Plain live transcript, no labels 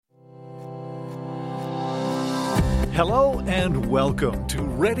Hello and welcome to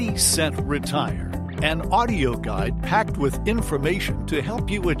Ready, Set, Retire, an audio guide packed with information to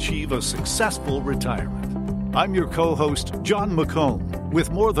help you achieve a successful retirement. I'm your co-host, John McComb,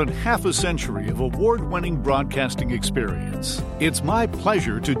 with more than half a century of award-winning broadcasting experience. It's my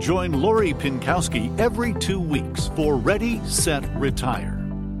pleasure to join Lori Pinkowski every 2 weeks for Ready, Set, Retire.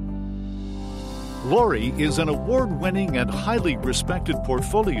 Lori is an award-winning and highly respected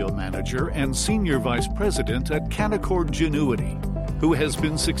portfolio manager and senior vice president at Canaccord Genuity, who has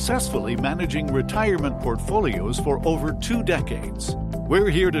been successfully managing retirement portfolios for over 2 decades. We're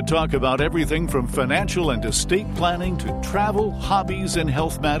here to talk about everything from financial and estate planning to travel, hobbies, and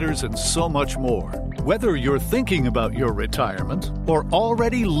health matters, and so much more. Whether you're thinking about your retirement or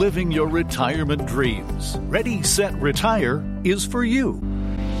already living your retirement dreams, Ready, Set, Retire is for you.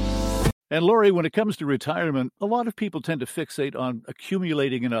 And Lori, when it comes to retirement, a lot of people tend to fixate on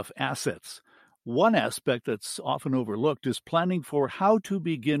accumulating enough assets. One aspect that's often overlooked is planning for how to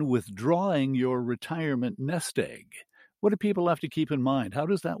begin withdrawing your retirement nest egg. What do people have to keep in mind? How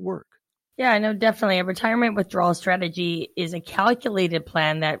does that work? Yeah, no, definitely. A retirement withdrawal strategy is a calculated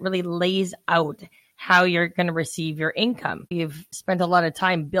plan that really lays out how you're going to receive your income. You've spent a lot of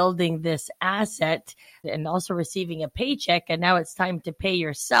time building this asset and also receiving a paycheck, and now it's time to pay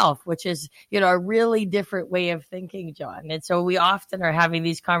yourself, which is, a really different way of thinking, John. And so we often are having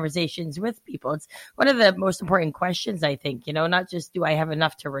these conversations with people. It's one of the most important questions, I think, not just do I have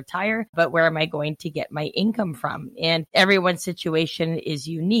enough to retire, but where am I going to get my income from? And everyone's situation is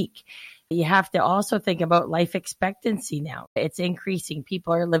unique. You have to also think about life expectancy now. It's increasing.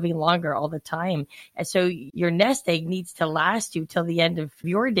 People are living longer all the time. And so your nest egg needs to last you till the end of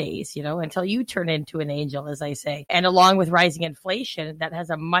your days, until you turn into an angel, as I say. And along with rising inflation, that has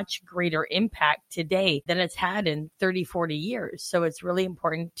a much greater impact today than it's had in 30, 40 years. So it's really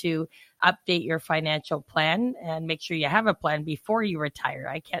important to update your financial plan and make sure you have a plan before you retire.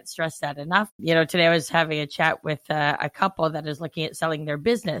 I can't stress that enough. Today I was having a chat with a couple that is looking at selling their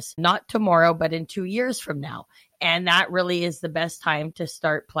business, not tomorrow, but in 2 years from now. And that really is the best time to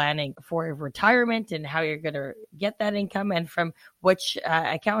start planning for retirement and how you're going to get that income and from which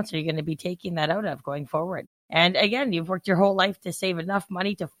accounts are you going to be taking that out of going forward. And again, you've worked your whole life to save enough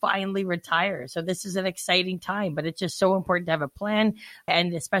money to finally retire. So this is an exciting time, but it's just so important to have a plan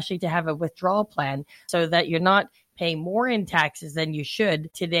and especially to have a withdrawal plan so that you're not paying more in taxes than you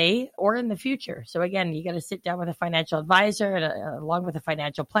should today or in the future. So again, you got to sit down with a financial advisor and along with a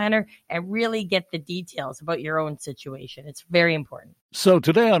financial planner and really get the details about your own situation. It's very important. So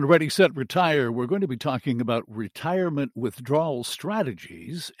today on Ready, Set, Retire, we're going to be talking about retirement withdrawal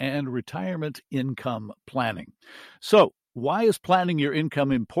strategies and retirement income planning. So why is planning your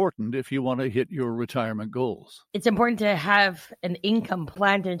income important if you want to hit your retirement goals? It's important to have an income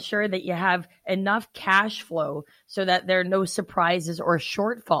plan to ensure that you have enough cash flow so that there are no surprises or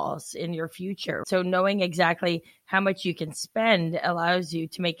shortfalls in your future. So knowing exactly how much you can spend allows you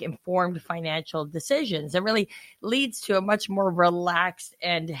to make informed financial decisions. It really leads to a much more relaxed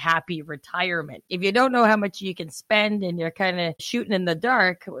and happy retirement. If you don't know how much you can spend and you're kind of shooting in the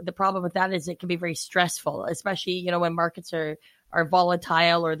dark, the problem with that is it can be very stressful, especially, when markets are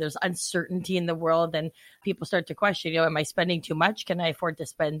volatile or there's uncertainty in the world, and people start to question, am I spending too much? Can I afford to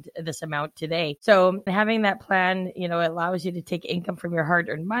spend this amount today? So having that plan, allows you to take income from your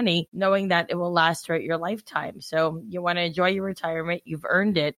hard-earned money, knowing that it will last throughout your lifetime. So you want to enjoy your retirement. You've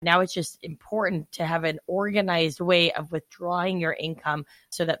earned it. Now it's just important to have an organized way of withdrawing your income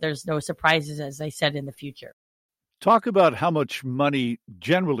so that there's no surprises, as I said, in the future. Talk about how much money,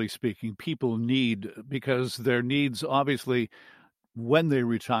 generally speaking, people need, because their needs, obviously, when they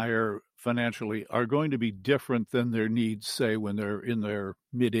retire financially, are going to be different than their needs, say, when they're in their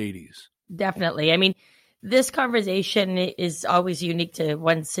mid-80s. Definitely. I mean, this conversation is always unique to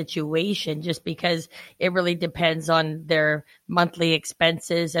one situation just because it really depends on their monthly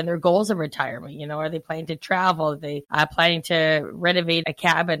expenses and their goals of retirement. Are they planning to travel? Are they planning to renovate a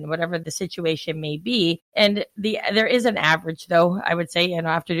cabin, whatever the situation may be? And there is an average, though, I would say,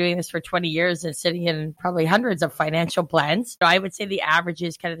 after doing this for 20 years and sitting in probably hundreds of financial plans, I would say the average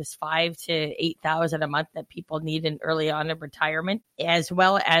is kind of this $5,000 to $8,000 a month that people need in early on in retirement, as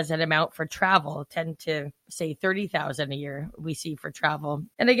well as an amount for travel, tend to say $30,000 a year we see for travel.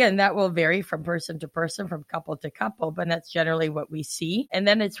 And again, that will vary from person to person, from couple to couple, but that's generally what we see. And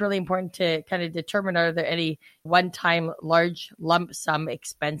then it's really important to kind of determine, are there any one-time large lump sum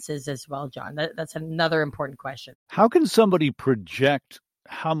expenses as well, John? That's another important question. How can somebody project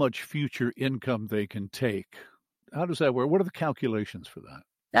how much future income they can take? How does that work? What are the calculations for that?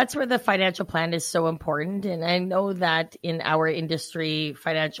 That's where the financial plan is so important. And I know that in our industry,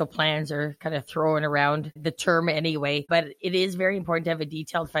 financial plans are kind of throwing around the term anyway, but it is very important to have a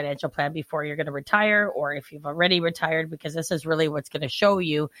detailed financial plan before you're going to retire, or if you've already retired, because this is really what's going to show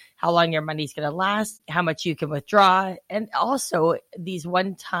you how long your money's going to last, how much you can withdraw, and also these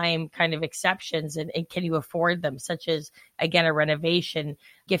one-time kind of exceptions, and can you afford them, such as, again, a renovation,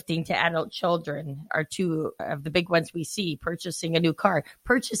 gifting to adult children are two of the big ones we see. Purchasing a new car,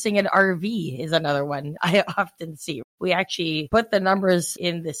 purchasing an RV is another one I often see. We actually put the numbers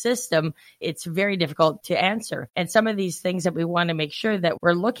in the system. It's very difficult to answer. And some of these things that we want to make sure that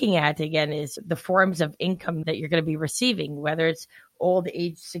we're looking at, again, is the forms of income that you're going to be receiving, whether it's old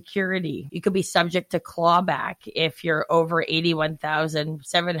age security. You could be subject to clawback if you're over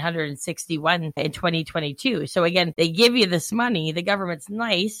 81,761 in 2022. So again, they give you this money. The government's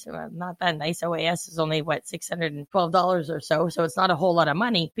nice. Well, not that nice. OAS is only $612 or so. So it's not a whole lot of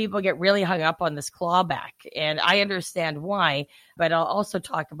money. People get really hung up on this clawback. And I understand why, but I'll also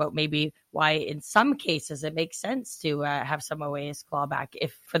talk about maybe why in some cases it makes sense to have some OAS clawback.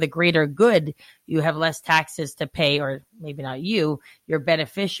 If for the greater good, you have less taxes to pay, or maybe not you, your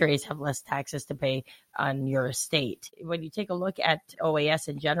beneficiaries have less taxes to pay on your estate. When you take a look at OAS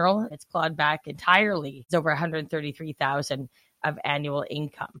in general, it's clawed back entirely. It's over 133,000 of annual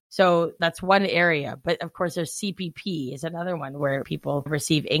income. So that's one area. But of course, there's CPP is another one where people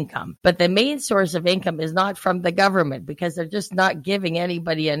receive income. But the main source of income is not from the government, because they're just not giving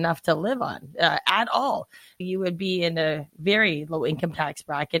anybody enough to live on at all. You would be in a very low income tax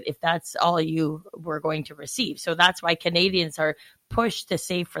bracket if that's all you were going to receive. So that's why Canadians are pushed to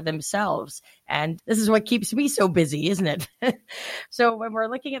save for themselves. And this is what keeps me so busy, isn't it? So when we're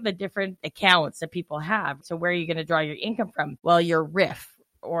looking at the different accounts that people have, so where are you going to draw your income from? Well, your RIF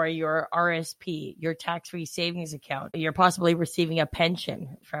or your RSP, your tax-free savings account. You're possibly receiving a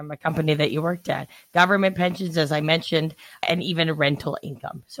pension from a company that you worked at, government pensions, as I mentioned, and even rental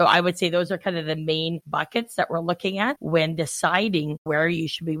income. So I would say those are kind of the main buckets that we're looking at when deciding where you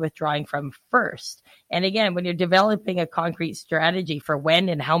should be withdrawing from first. And again, when you're developing a concrete strategy for when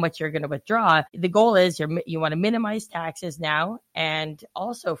and how much you're going to withdraw, the goal is you want to minimize taxes now, and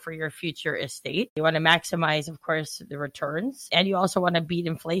also for your future estate. You want to maximize, of course, the returns, and you also want to beat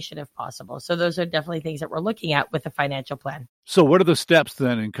inflation if possible. So those are definitely things that we're looking at with a financial plan. So what are the steps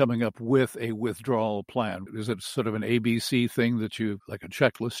then in coming up with a withdrawal plan? Is it sort of an ABC thing that you, like a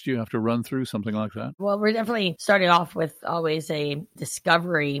checklist you have to run through, something like that? Well, we're definitely starting off with always a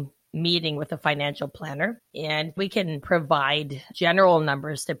discovery meeting with a financial planner, and we can provide general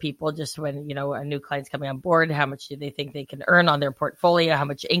numbers to people just when, a new client's coming on board. How much do they think they can earn on their portfolio? How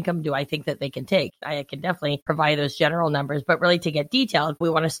much income do I think that they can take? I can definitely provide those general numbers, but really to get detailed, we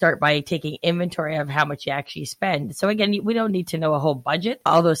want to start by taking inventory of how much you actually spend. So again, we don't need to know a whole budget,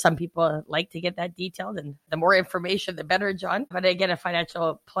 although some people like to get that detailed, and the more information, the better, John. But again, a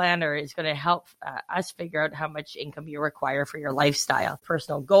financial planner is going to help us figure out how much income you require for your lifestyle,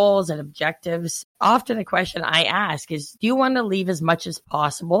 personal goals, and objectives. Often a question I ask is, do you want to leave as much as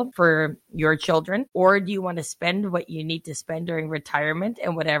possible for your children, or do you want to spend what you need to spend during retirement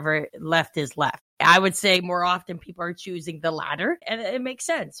and whatever left is left? I would say more often people are choosing the latter, and it makes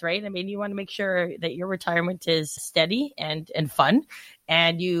sense, right? I mean, you want to make sure that your retirement is steady and fun,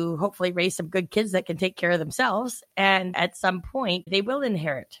 and you hopefully raise some good kids that can take care of themselves. And at some point, they will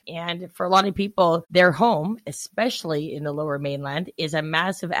inherit. And for a lot of people, their home, especially in the Lower Mainland, is a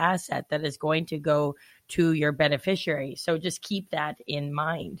massive asset that is going to go to your beneficiary. So just keep that in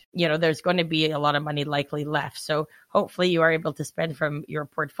mind. There's going to be a lot of money likely left. So hopefully you are able to spend from your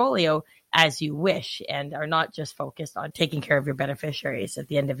portfolio as you wish and are not just focused on taking care of your beneficiaries at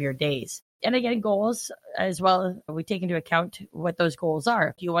the end of your days. And again, goals as well. We take into account what those goals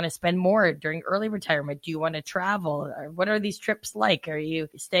are. Do you want to spend more during early retirement? Do you want to travel? Or what are these trips like? Are you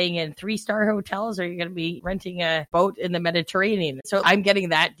staying in 3-star hotels, or are you going to be renting a boat in the Mediterranean? So I'm getting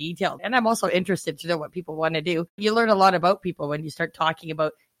that detailed. And I'm also interested to know what people want to do. You learn a lot about people when you start talking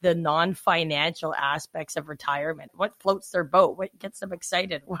about the non-financial aspects of retirement. What floats their boat? What gets them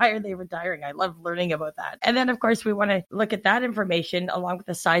excited? Why are they retiring? I love learning about that. And then, of course, we want to look at that information along with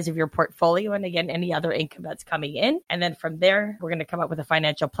the size of your portfolio and, again, any other income that's coming in. And then from there, we're going to come up with a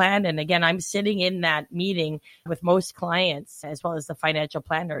financial plan. And again, I'm sitting in that meeting with most clients as well as the financial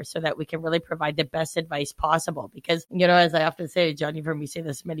planner so that we can really provide the best advice possible. Because, as I often say, John, you've heard me say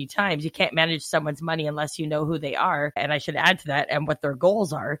this many times, you can't manage someone's money unless you know who they are. And I should add to that, and what their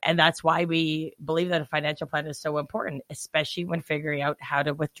goals are. And that's why we believe that a financial plan is so important, especially when figuring out how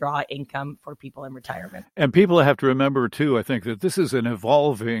to withdraw income for people in retirement. And people have to remember, too, I think, that this is an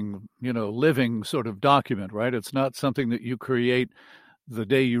evolving, living sort of document, right? It's not something that you create the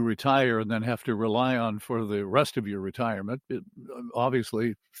day you retire and then have to rely on for the rest of your retirement.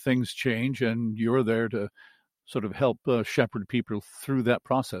 Obviously, things change, and you're there to sort of help shepherd people through that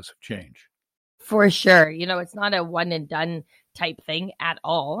process of change. For sure. It's not a one and done type thing at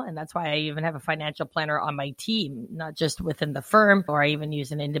all. And that's why I even have a financial planner on my team, not just within the firm, or I even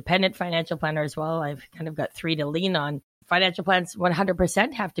use an independent financial planner as well. I've kind of got 3 to lean on. Financial plans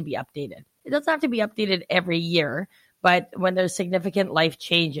 100% have to be updated. It doesn't have to be updated every year, but when there's significant life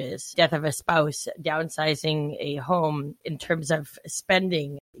changes, death of a spouse, downsizing a home in terms of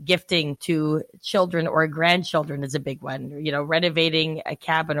spending, gifting to children or grandchildren is a big one. Renovating a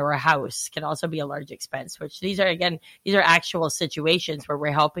cabin or a house can also be a large expense, which these are actual situations where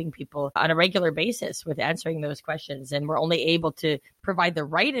we're helping people on a regular basis with answering those questions. And we're only able to provide the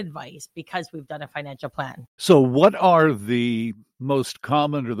right advice because we've done a financial plan. So what are the most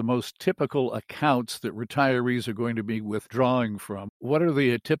common or the most typical accounts that retirees are going to be withdrawing from? What are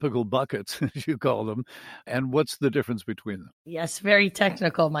the typical buckets, as you call them, and what's the difference between them? Yes, very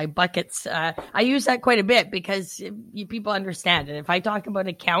technical. My buckets, I use that quite a bit because people understand it. If I talk about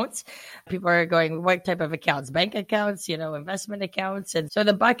accounts, people are going, what type of accounts? Bank accounts, investment accounts. And so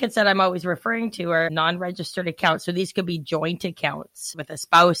the buckets that I'm always referring to are non-registered accounts. So these could be joint accounts with a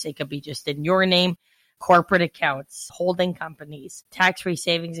spouse. It could be just in your name. Corporate accounts, holding companies, tax-free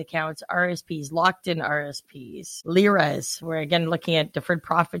savings accounts, RSPs, locked-in RSPs, LIRAs. We're again looking at different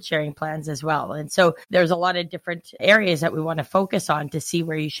profit-sharing plans as well. And so there's a lot of different areas that we want to focus on to see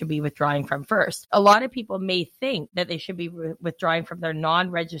where you should be withdrawing from first. A lot of people may think that they should be withdrawing from their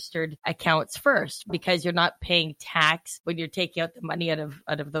non-registered accounts first because you're not paying tax when you're taking out the money out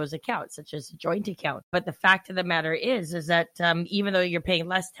of those accounts, such as a joint account. But the fact of the matter is that even though you're paying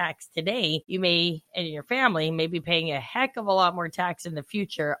less tax today, you may, and your family may be paying a heck of a lot more tax in the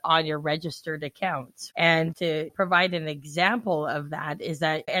future on your registered accounts. And to provide an example of that is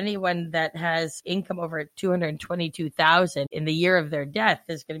that anyone that has income over $222,000 in the year of their death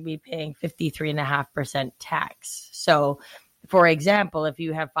is going to be paying 53.5% tax. So for example, if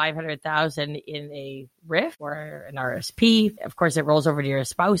you have $500,000 in a RIF or an RSP, of course, it rolls over to your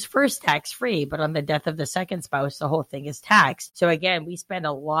spouse first tax-free, but on the death of the second spouse, the whole thing is taxed. So again, we spend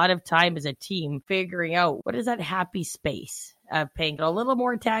a lot of time as a team figuring out what is that happy space of paying a little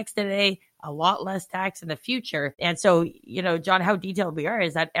more tax today, a lot less tax in the future. And so, John, how detailed we are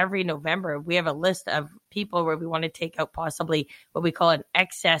is that every November, we have a list of people where we want to take out possibly what we call an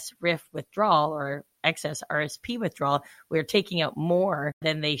excess RIF withdrawal or excess RSP withdrawal. We're taking out more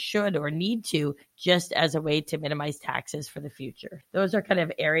than they should or need to just as a way to minimize taxes for the future. Those are kind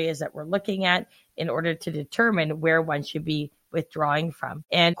of areas that we're looking at in order to determine where one should be withdrawing from.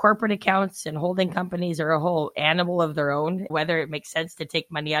 And corporate accounts and holding companies are a whole animal of their own, whether it makes sense to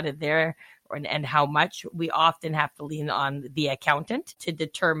take money out of there and how much. We often have to lean on the accountant to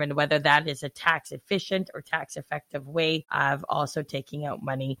determine whether that is a tax efficient or tax effective way of also taking out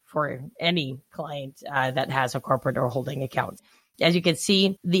money for any client that has a corporate or holding account. As you can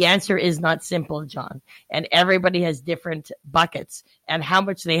see, the answer is not simple, John, and everybody has different buckets, and how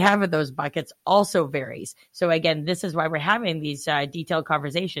much they have in those buckets also varies. So again, this is why we're having these detailed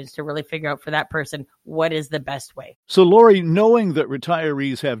conversations to really figure out for that person what is the best way. So Lori, knowing that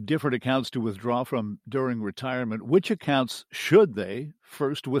retirees have different accounts to withdraw from during retirement, which accounts should they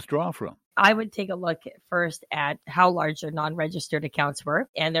first withdraw from? I would take a look first at how large their non-registered accounts were,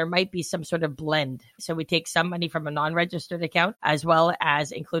 and there might be some sort of blend. So we take some money from a non-registered account as well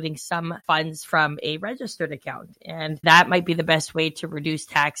as including some funds from a registered account. And that might be the best way to reduce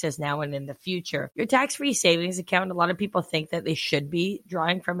taxes now and in the future. Your tax-free savings account, a lot of people think that they should be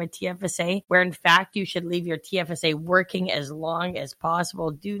drawing from a TFSA, where in fact you should leave your TFSA working as long as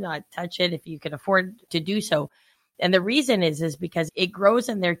possible. Do not touch it if you can afford to do so. And the reason is because it grows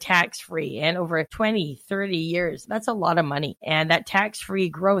and they're tax-free. And over 20, 30 years, that's a lot of money. And that tax-free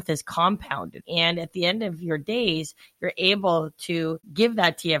growth is compounded. And at the end of your days, you're able to give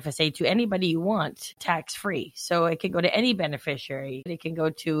that TFSA to anybody you want tax-free. So it can go to any beneficiary. It can go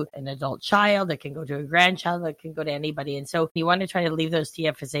to an adult child. It can go to a grandchild. It can go to anybody. And so you want to try to leave those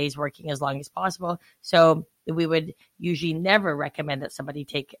TFSAs working as long as possible. So we would usually never recommend that somebody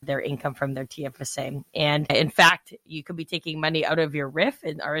take their income from their TFSA. And in fact, you could be taking money out of your RIF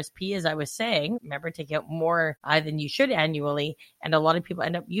and RSP, as I was saying. Remember, taking out more than you should annually. And a lot of people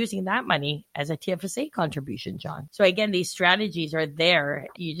end up using that money as a TFSA contribution, John. So again, these strategies are there.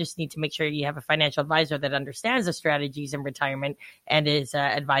 You just need to make sure you have a financial advisor that understands the strategies in retirement and is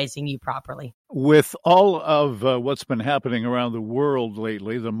advising you properly. With all of what's been happening around the world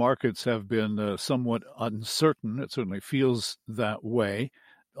lately, the markets have been somewhat uncertain. It certainly feels that way.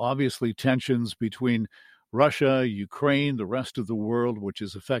 Obviously, tensions between Russia, Ukraine, the rest of the world, which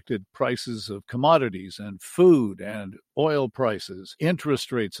has affected prices of commodities and food and oil prices.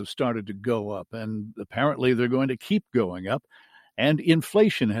 Interest rates have started to go up, and apparently they're going to keep going up. And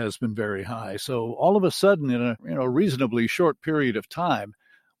inflation has been very high. So all of a sudden, in a reasonably short period of time,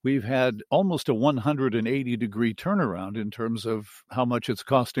 we've had almost a 180-degree turnaround in terms of how much it's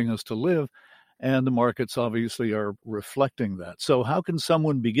costing us to live. And the markets obviously are reflecting that. So how can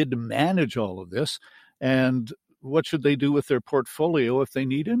someone begin to manage all of this? And what should they do with their portfolio if they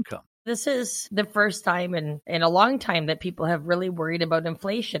need income? This is the first time in a long time that people have really worried about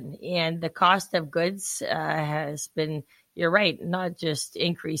inflation, and the cost of goods has been, you're right, not just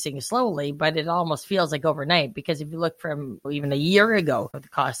increasing slowly, but it almost feels like overnight. Because if you look from even a year ago, the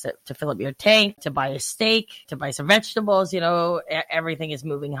cost to fill up your tank, to buy a steak, to buy some vegetables, everything is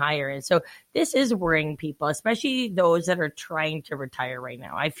moving higher. And so this is worrying people, especially those that are trying to retire right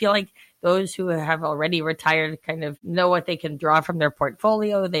now. I feel like those who have already retired kind of know what they can draw from their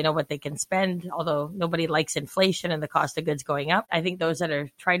portfolio. They know what they can spend, although nobody likes inflation and the cost of goods going up. I think those that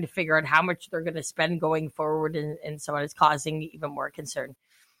are trying to figure out how much they're going to spend going forward and so on is causing even more concern.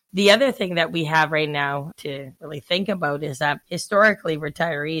 The other thing that we have right now to really think about is that historically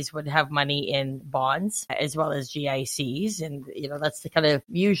retirees would have money in bonds as well as GICs. And, that's the kind of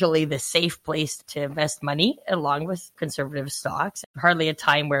usually the safe place to invest money along with conservative stocks. Hardly a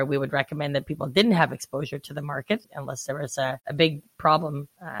time where we would recommend that people didn't have exposure to the market unless there was a big problem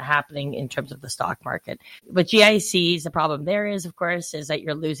happening in terms of the stock market. With GICs, the problem there is, of course, is that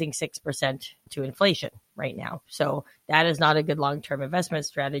you're losing 6% to inflation right now. So that is not a good long-term investment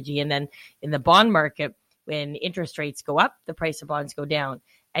strategy. And then in the bond market, when interest rates go up, the price of bonds go down.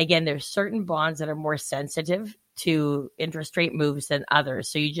 Again, there's certain bonds that are more sensitive to interest rate moves than others.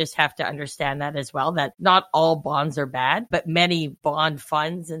 So you just have to understand that as well, that not all bonds are bad, but many bond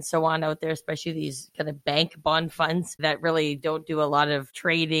funds and so on out there, especially these kind of bank bond funds that really don't do a lot of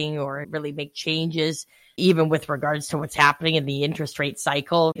trading or really make changes, even with regards to what's happening in the interest rate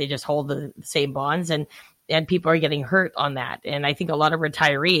cycle. They just hold the same bonds, and people are getting hurt on that. And I think a lot of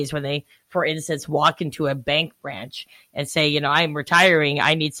retirees, when they, for instance, walk into a bank branch and say, I'm retiring,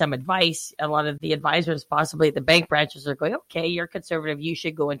 I need some advice, a lot of the advisors possibly at the bank branches are going, okay, you're conservative, you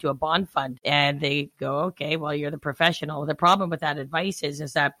should go into a bond fund. And they go, okay, well, you're the professional. The problem with that advice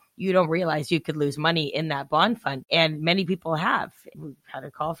is that you don't realize you could lose money in that bond fund. And many people have. We had a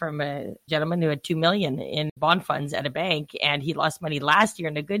call from a gentleman who had $2 million in bond funds at a bank, and he lost money last year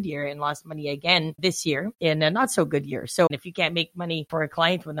in a good year and lost money again this year in a not so good year. So if you can't make money for a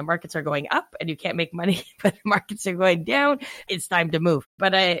client when the markets are going up and you can't make money when the markets are going down, it's time to move.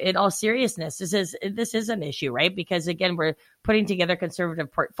 But in all seriousness, this is an issue, right? Because again, we're putting together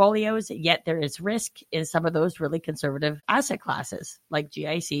conservative portfolios, yet there is risk in some of those really conservative asset classes like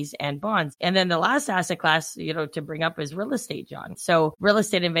GICs and bonds. And then the last asset class, to bring up is real estate, John. So real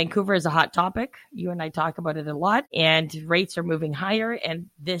estate in Vancouver is a hot topic. You and I talk about it a lot, and rates are moving higher. And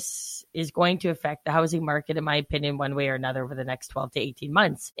this is going to affect the housing market, in my opinion, one way or another over the next 12 to 18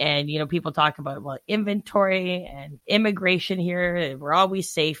 months. And, people talk about, inventory and immigration here. We're always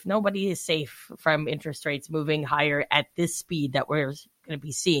safe. Nobody is safe from interest rates moving higher at this speed that we're going to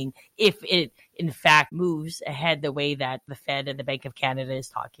be seeing if it in fact moves ahead the way that the Fed and the Bank of Canada is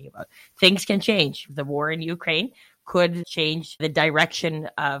talking about. Things can change. The war in Ukraine could change the direction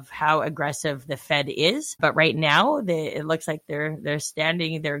of how aggressive the Fed is. But right now, it looks like they're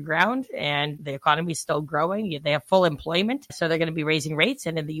standing their ground and the economy is still growing. They have full employment. So they're going to be raising rates.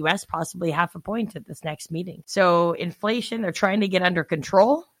 And in the US, possibly 0.5 point at this next meeting. So inflation, they're trying to get under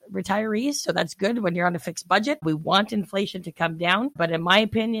control. Retirees. So that's good when you're on a fixed budget. We want inflation to come down. But in my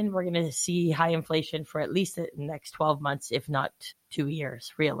opinion, we're going to see high inflation for at least the next 12 months, if not 2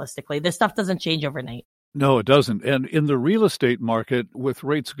 years, realistically. This stuff doesn't change overnight. No, it doesn't. And in the real estate market, with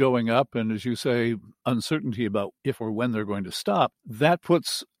rates going up and, as you say, uncertainty about if or when they're going to stop, that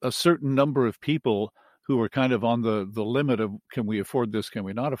puts a certain number of people who are kind of on the limit of, can we afford this? Can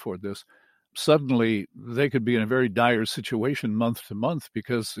we not afford this? Suddenly they could be in a very dire situation month to month,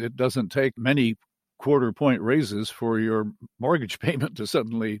 because it doesn't take many quarter point raises for your mortgage payment to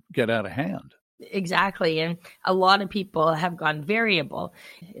suddenly get out of hand. Exactly. And a lot of people have gone variable.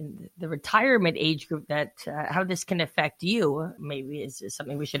 In the retirement age group, that how this can affect you maybe is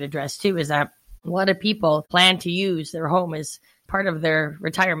something we should address too, is that a lot of people plan to use their home as part of their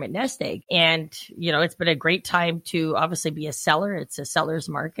retirement nest egg. And, it's been a great time to obviously be a seller. It's a seller's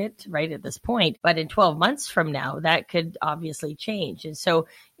market right at this point. But in 12 months from now, that could obviously change. And so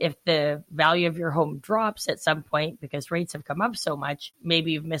if the value of your home drops at some point because rates have come up so much,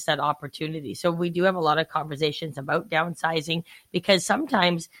 maybe you've missed that opportunity. So we do have a lot of conversations about downsizing, because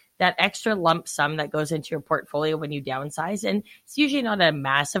sometimes that extra lump sum that goes into your portfolio when you downsize. And it's usually not a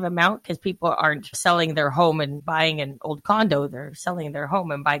massive amount because people aren't selling their home and buying an old condo. They're selling their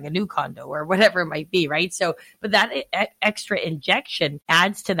home and buying a new condo or whatever it might be, right? So, but that extra injection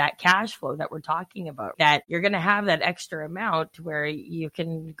adds to that cash flow that we're talking about, that you're going to have that extra amount where you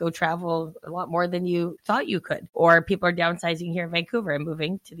can go travel a lot more than you thought you could. Or people are downsizing here in Vancouver and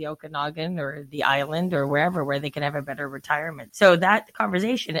moving to the Okanagan or the island or wherever where they can have a better retirement. So that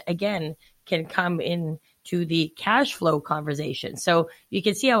conversation, again, can come in to the cash flow conversation. So you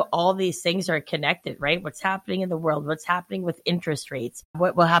can see how all these things are connected, right? What's happening in the world, what's happening with interest rates,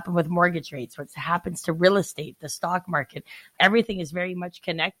 what will happen with mortgage rates, what happens to real estate, the stock market. Everything is very much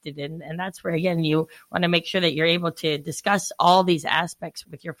connected. And that's where, again, you want to make sure that you're able to discuss all these aspects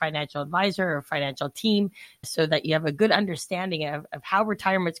with your financial advisor or financial team so that you have a good understanding of how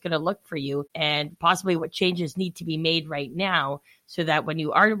retirement's going to look for you and possibly what changes need to be made right now, so that when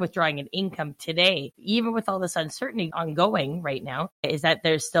you are withdrawing an income today, even with all this uncertainty ongoing right now, is that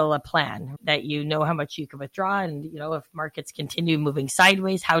there's still a plan, that you know how much you can withdraw. And, if markets continue moving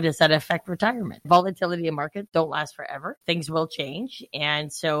sideways, how does that affect retirement? Volatility in markets don't last forever. Things will change.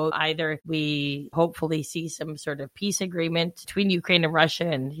 And so either we hopefully see some sort of peace agreement between Ukraine and Russia.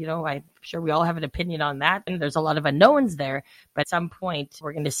 And, I'm sure we all have an opinion on that. And there's a lot of unknowns there. But at some point,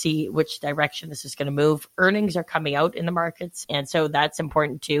 we're going to see which direction this is going to move. Earnings are coming out in the markets. And so that's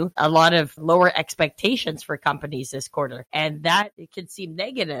important too. A lot of lower expectations for companies this quarter. And that it can seem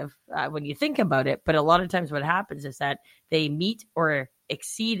negative when you think about it. But a lot of times what happens is that they meet or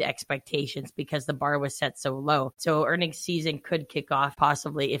exceed expectations because the bar was set so low. So earnings season could kick off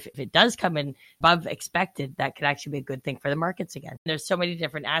possibly if it does come in above expected. That could actually be a good thing for the markets again. There's so many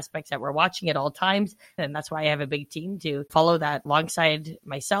different aspects that we're watching at all times. And that's why I have a big team to follow that alongside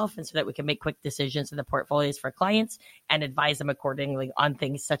myself, and so that we can make quick decisions in the portfolios for clients and advise them accordingly on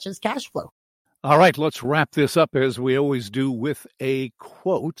things such as cash flow. All right, let's wrap this up as we always do with a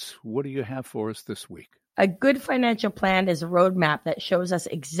quote. What do you have for us this week? A good financial plan is a roadmap that shows us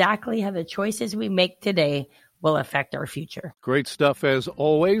exactly how the choices we make today will affect our future. Great stuff as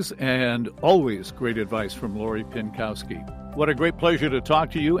always, and always great advice from Lori Pinkowski. What a great pleasure to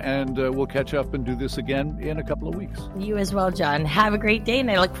talk to you, and we'll catch up and do this again in a couple of weeks. You as well, John. Have a great day, and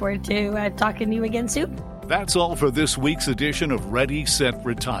I look forward to talking to you again soon. That's all for this week's edition of Ready, Set,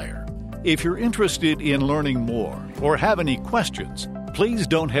 Retire. If you're interested in learning more or have any questions, please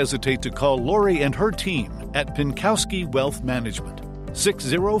don't hesitate to call Lori and her team at Pinkowski Wealth Management,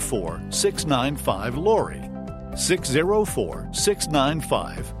 604-695-LORI,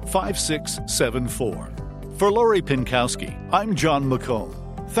 604-695-5674. For Lori Pinkowski, I'm John McComb.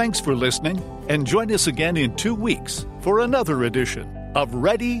 Thanks for listening, and join us again in 2 weeks for another edition of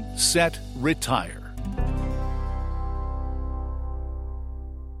Ready, Set, Retire.